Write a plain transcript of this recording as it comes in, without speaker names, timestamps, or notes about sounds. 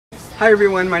Hi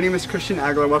everyone, my name is Christian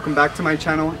Aguilar. Welcome back to my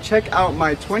channel. Check out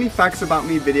my 20 facts about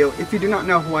me video if you do not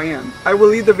know who I am. I will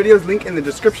leave the video's link in the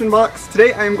description box.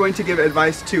 Today I am going to give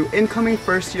advice to incoming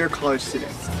first year college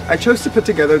students. I chose to put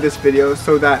together this video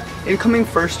so that incoming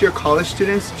first year college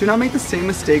students do not make the same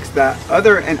mistakes that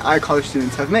other and I college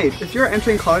students have made. If you're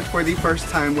entering college for the first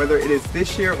time, whether it is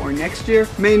this year or next year,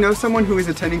 may know someone who is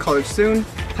attending college soon,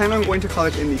 plan on going to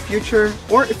college in the future,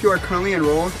 or if you are currently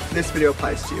enrolled, this video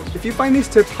applies to you. If you find these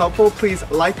tips helpful, please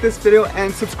like this video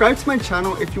and subscribe to my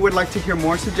channel if you would like to hear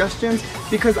more suggestions,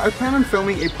 because I plan on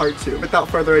filming a part 2. Without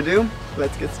further ado,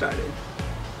 let's get started.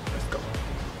 Let's go.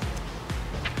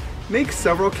 Make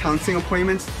several counseling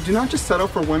appointments. Do not just settle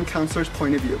for one counselor's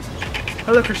point of view.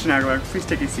 Hello, Christian Aguilar. Please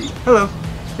take a seat. Hello.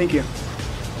 Thank you.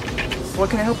 What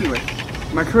can I help you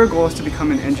with? My career goal is to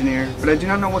become an engineer, but I do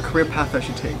not know what career path I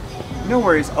should take. No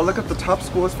worries, I'll look up the top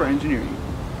schools for engineering.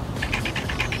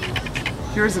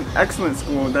 Here is an excellent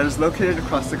school that is located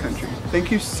across the country.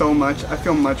 Thank you so much, I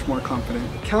feel much more confident.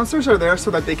 Counselors are there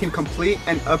so that they can complete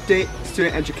and update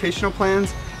student educational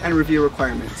plans and review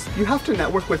requirements. You have to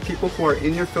network with people who are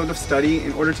in your field of study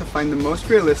in order to find the most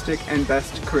realistic and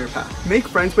best career path. Make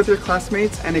friends with your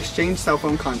classmates and exchange cell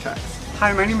phone contacts.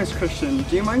 Hi, my name is Christian.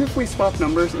 Do you mind if we swap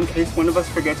numbers in case one of us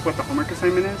forgets what the homework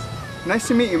assignment is? Nice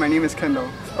to meet you, my name is Kendall.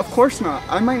 Of course not,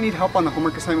 I might need help on the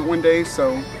homework assignment one day,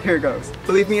 so here it goes.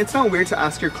 Believe me, it's not weird to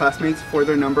ask your classmates for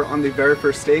their number on the very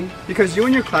first day, because you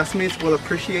and your classmates will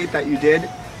appreciate that you did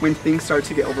when things start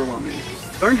to get overwhelming.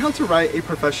 Learn how to write a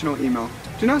professional email.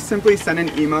 Do not simply send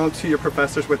an email to your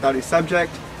professors without a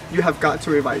subject. You have got to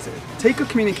revise it. Take a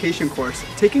communication course.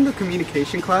 Taking a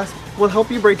communication class will help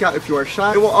you break out if you are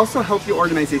shy. It will also help you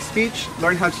organize a speech,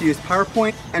 learn how to use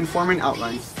PowerPoint, and form an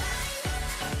outline.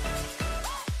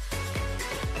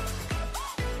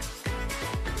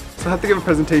 So I have to give a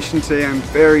presentation today. I'm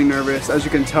very nervous. As you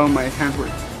can tell, my hands were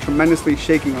tremendously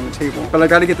shaking on the table, but I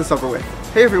gotta get this over with.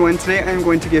 Hey everyone, today I am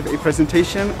going to give a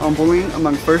presentation on bullying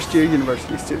among first year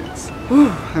university students. Whew,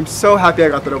 I'm so happy I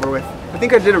got that over with. I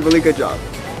think I did a really good job.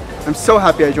 I'm so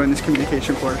happy I joined this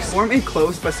communication course. Form a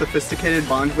close but sophisticated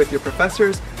bond with your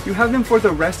professors. You have them for the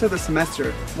rest of the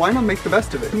semester. Why not make the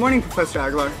best of it? Good morning, Professor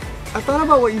Aguilar. I thought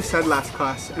about what you said last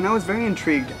class, and I was very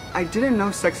intrigued. I didn't know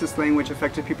sexist language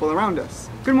affected people around us.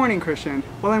 Good morning, Christian.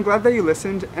 Well, I'm glad that you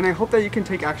listened, and I hope that you can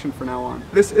take action from now on.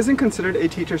 This isn't considered a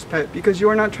teacher's pet because you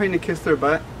are not trying to kiss their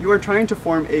butt. You are trying to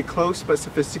form a close but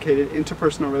sophisticated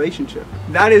interpersonal relationship.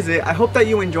 That is it. I hope that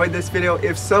you enjoyed this video.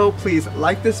 If so, please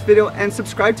like this video and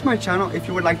subscribe to my channel if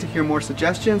you would like to hear more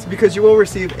suggestions, because you will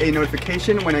receive a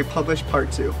notification when I publish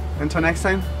part 2. Until next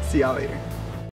time, see y'all later.